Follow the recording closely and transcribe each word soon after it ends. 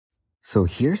So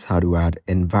here's how to add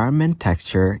environment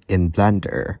texture in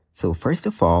Blender. So first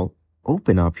of all,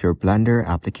 open up your Blender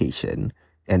application.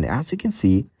 And as you can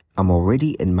see, I'm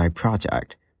already in my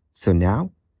project. So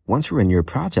now, once you're in your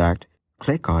project,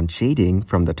 click on Shading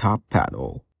from the top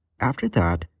panel. After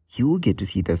that, you will get to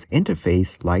see this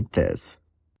interface like this.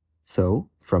 So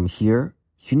from here,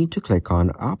 you need to click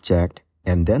on Object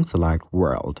and then select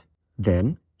World.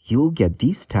 Then you'll get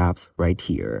these tabs right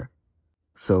here.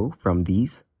 So from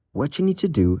these, what you need to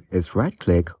do is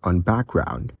right-click on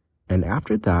Background, and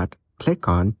after that, click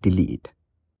on Delete.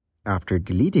 After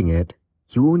deleting it,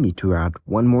 you will need to add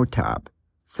one more tab.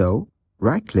 So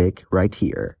right-click right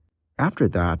here. After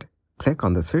that, click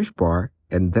on the search bar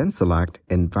and then select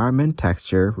Environment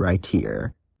Texture right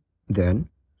here. Then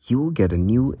you will get a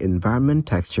new Environment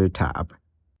Texture tab.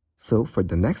 So for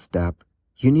the next step,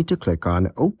 you need to click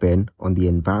on Open on the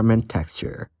Environment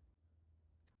Texture.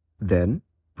 Then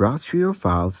browse through your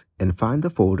files and find the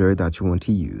folder that you want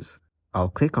to use. I'll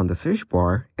click on the search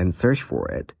bar and search for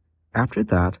it. After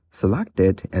that, select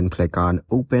it and click on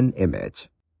Open Image.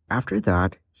 After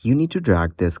that, you need to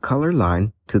drag this color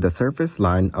line to the surface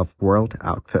line of World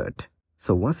output.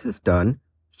 So once it's done,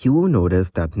 you will notice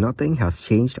that nothing has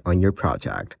changed on your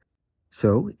project.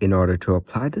 So in order to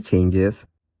apply the changes,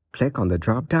 click on the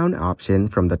drop-down option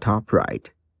from the top right.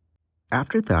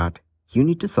 After that, you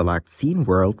need to select Scene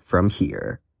World from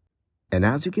here. And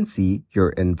as you can see, your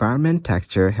environment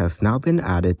texture has now been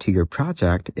added to your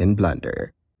project in Blender.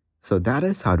 So that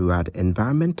is how to add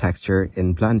environment texture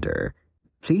in Blender.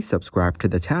 Please subscribe to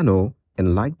the channel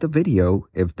and like the video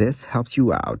if this helps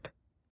you out.